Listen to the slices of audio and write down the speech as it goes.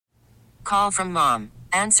call from mom.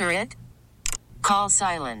 Answer it. Call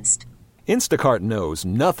silenced. Instacart knows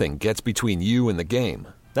nothing gets between you and the game.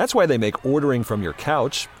 That's why they make ordering from your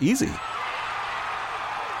couch easy.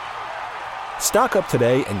 Stock up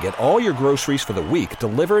today and get all your groceries for the week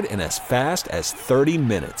delivered in as fast as 30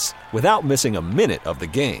 minutes without missing a minute of the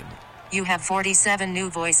game. You have 47 new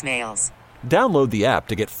voicemails. Download the app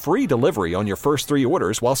to get free delivery on your first 3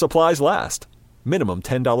 orders while supplies last. Minimum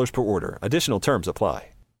 $10 per order. Additional terms apply.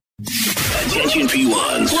 Attention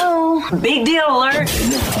P1s. Whoa, big deal alert.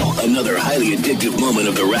 And now, another highly addictive moment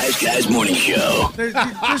of the Rise Guys Morning Show.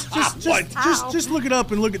 Just look it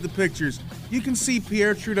up and look at the pictures. You can see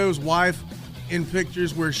Pierre Trudeau's wife in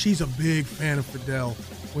pictures where she's a big fan of Fidel.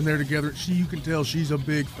 When they're together, you can tell she's a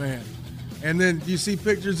big fan. And then you see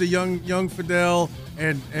pictures of young Fidel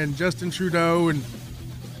and Justin Trudeau, and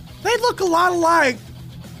they look a lot alike.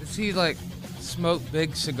 Does he smoke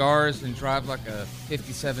big cigars and drive like a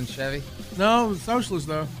 57 Chevy? No, socialist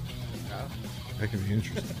though. No. That could be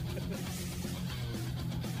interesting.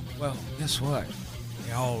 Well, guess what?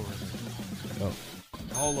 They all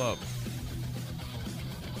up.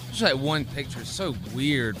 There's that one picture so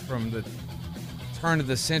weird from the turn of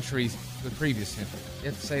the century, the previous century. You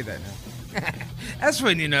have to say that now. That's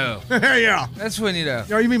when you know. Yeah. That's when you know.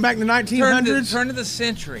 Oh, you mean back in the 1900s? Turn of the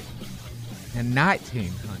century. In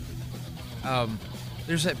 1900.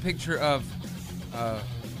 There's that picture of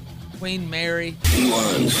Queen Mary.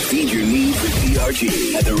 P1s, feed your need for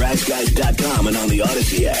TRG at theriseguys.com and on the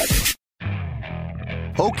Odyssey app.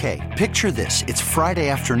 Okay, picture this. It's Friday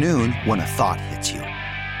afternoon when a thought hits you.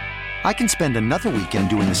 I can spend another weekend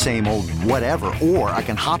doing the same old whatever, or I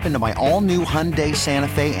can hop into my all-new Hyundai Santa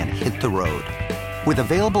Fe and hit the road. With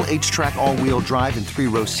available H-Track all-wheel drive and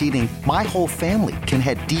 3-row seating, my whole family can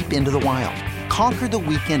head deep into the wild. Conquer the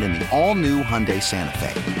weekend in the all-new Hyundai Santa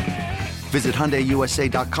Fe. Visit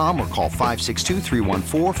HyundaiUSA.com or call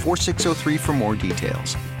 562-314-4603 for more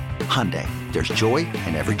details. Hyundai, there's joy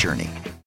in every journey.